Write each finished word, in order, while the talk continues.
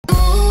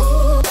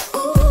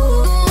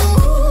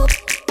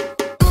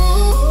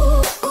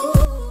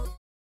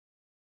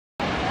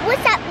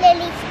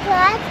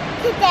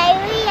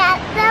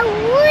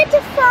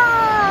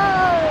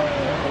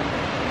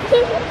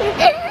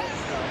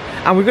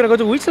And we're gonna go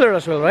to Whistler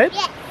as well, right?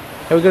 Yeah.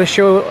 And we're gonna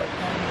show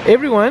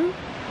everyone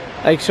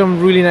like some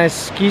really nice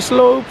ski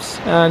slopes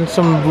and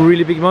some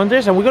really big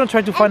mountains, and we're gonna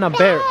try to find a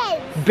bear.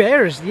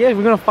 Bears, yeah,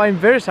 we're gonna find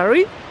bears, are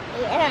we?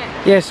 Yeah.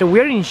 Yeah, so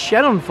we're in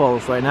Shannon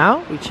Falls right now,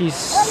 which is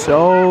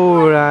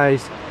so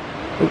nice.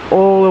 Like,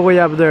 all the way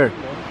up there,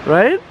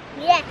 right?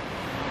 Yeah.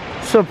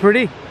 So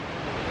pretty.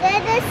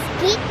 Let us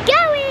keep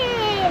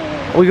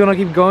going. We're gonna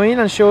keep going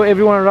and show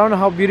everyone around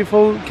how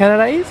beautiful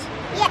Canada is.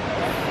 Yeah.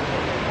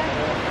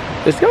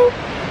 Let's go.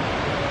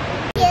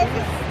 Here's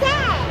the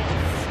stairs.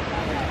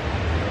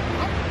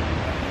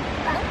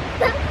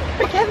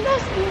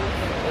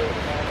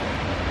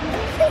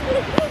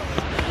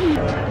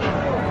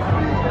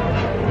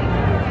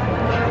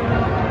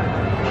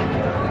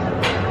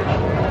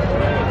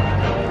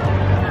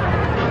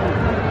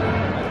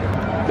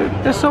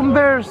 There's some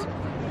bears.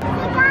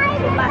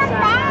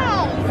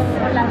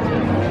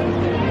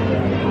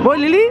 What,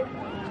 Lily?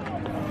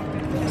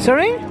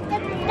 Sorry?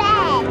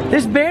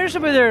 There's bears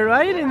over there,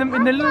 right? In the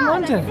little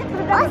mountain.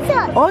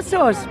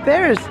 Also,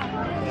 bears.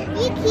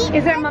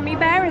 Is there a mummy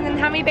bear and then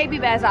how many baby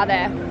bears are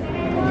there?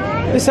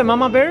 There's a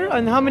mama bear,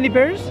 and how many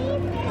bears?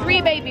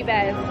 3 baby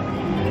bears.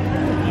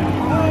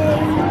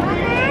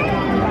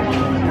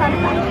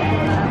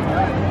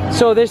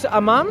 So there's a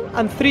mom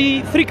and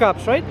three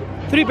cubs, right?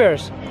 3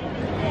 bears.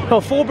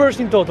 No, 4 bears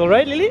in total,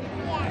 right, Lily?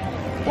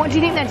 What do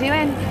you think they're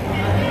doing?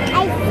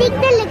 I think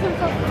they're looking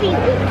for food.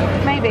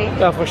 Maybe.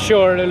 Yeah, for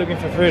sure they're looking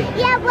for food.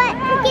 Yeah, but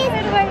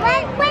because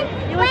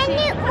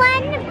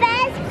when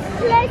bears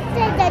close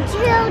to the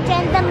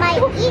children, they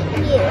might eat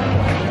you.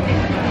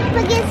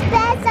 Because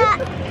bears are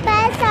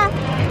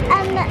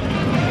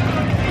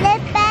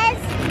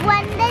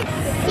when they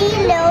see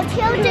little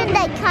children,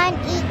 they can't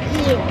eat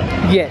you.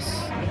 Yes.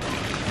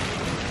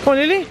 Come on,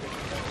 Lily.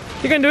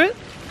 You can do it.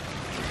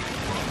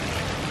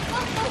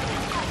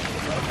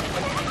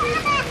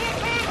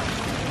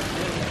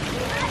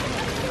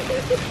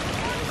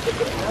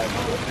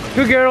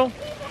 Good girl.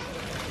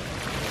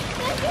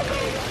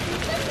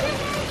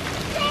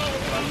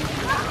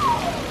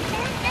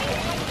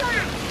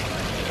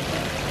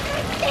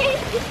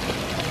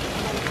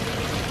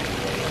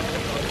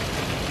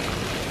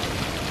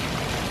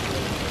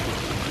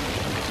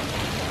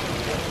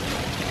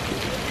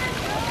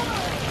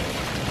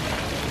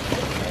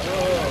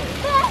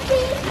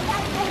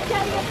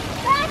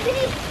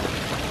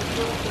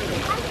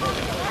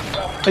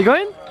 Are you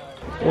going?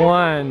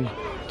 1,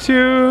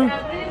 2,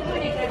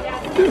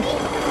 3.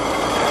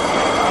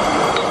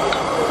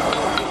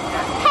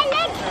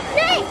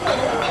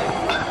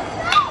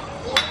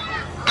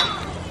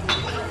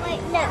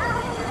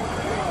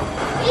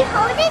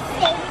 Hold it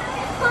still.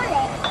 Hold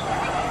it.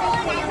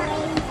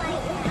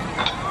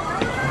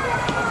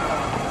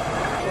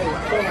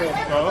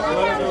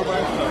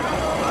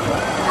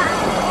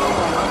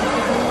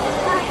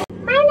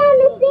 My name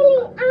is Billy.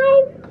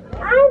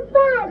 I'm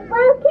Bob.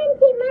 Welcome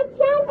to my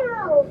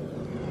channel.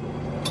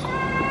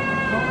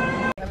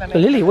 So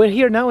Lily, we're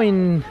here now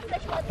in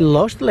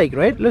Lost Lake,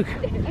 right? Look.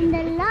 In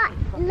the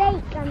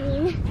lake, I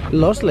mean.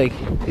 Lost Lake.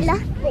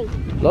 Lost Lake.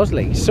 Lost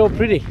Lake. So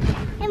pretty.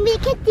 And we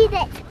can do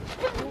this.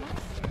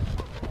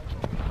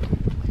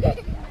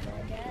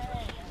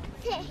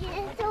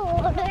 Here's the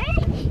water.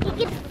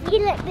 You can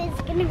feel it, but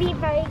it's going to be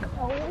very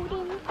cold.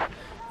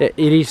 Yeah,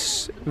 it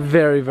is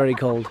very, very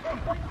cold.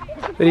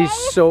 It is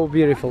so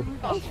beautiful.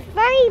 It's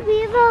very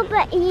beautiful,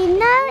 but you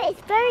know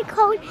it's very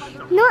cold.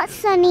 Not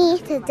sunny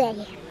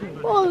today.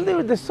 Well,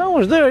 the sun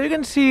was there. You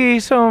can see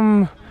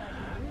some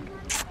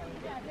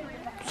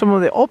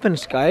of the open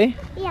sky.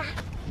 Yeah.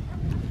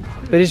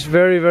 But it's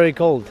very, very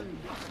cold.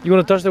 You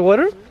want to touch the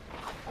water?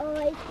 Oh,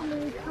 it's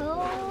really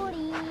cold.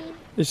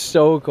 It's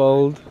so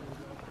cold.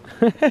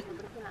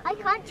 I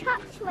can't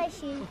touch my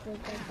shoes with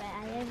it, but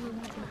I only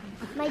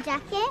my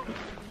jacket.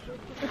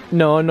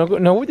 No,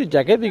 no with the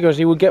jacket because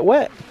it will get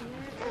wet.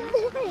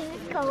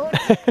 It's cold.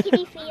 Can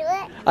you feel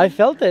it? I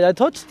felt it. I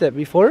touched it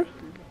before.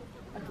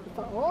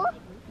 Oh.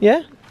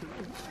 Yeah.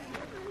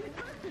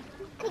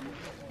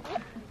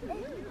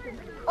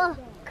 Oh,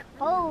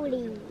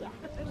 holy.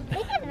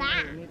 Look at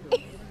that.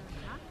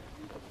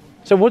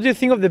 So what do you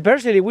think of the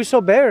bears, Lily? We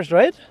saw bears,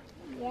 right?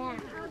 Yeah.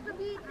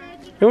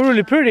 They were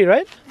really pretty,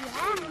 right? Yeah.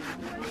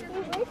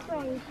 It is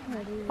very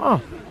pretty.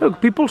 Oh,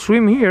 look, people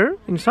swim here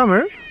in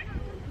summer.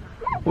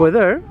 Over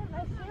there.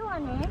 My shoe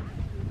on it.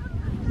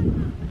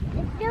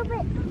 It's still a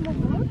bit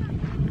small.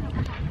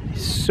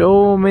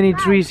 So many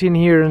trees in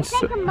here and It's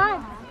so like a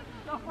mud.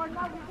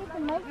 It's a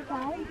mud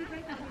slide.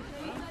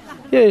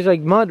 yeah, it's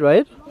like mud,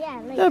 right? Yeah,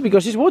 like Yeah,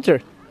 because it's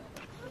water,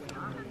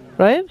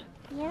 right?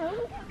 yeah.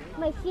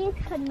 My shoes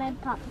could mud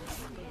pop.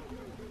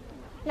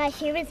 My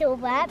shoe is all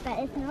wet, but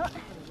it's not.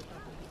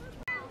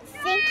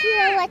 Thank you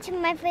for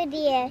watching my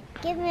video.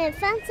 Give me a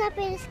thumbs up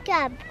and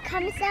subscribe.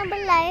 Comment down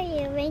below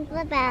and ring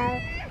the bell.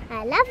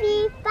 I love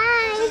you.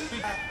 Bye.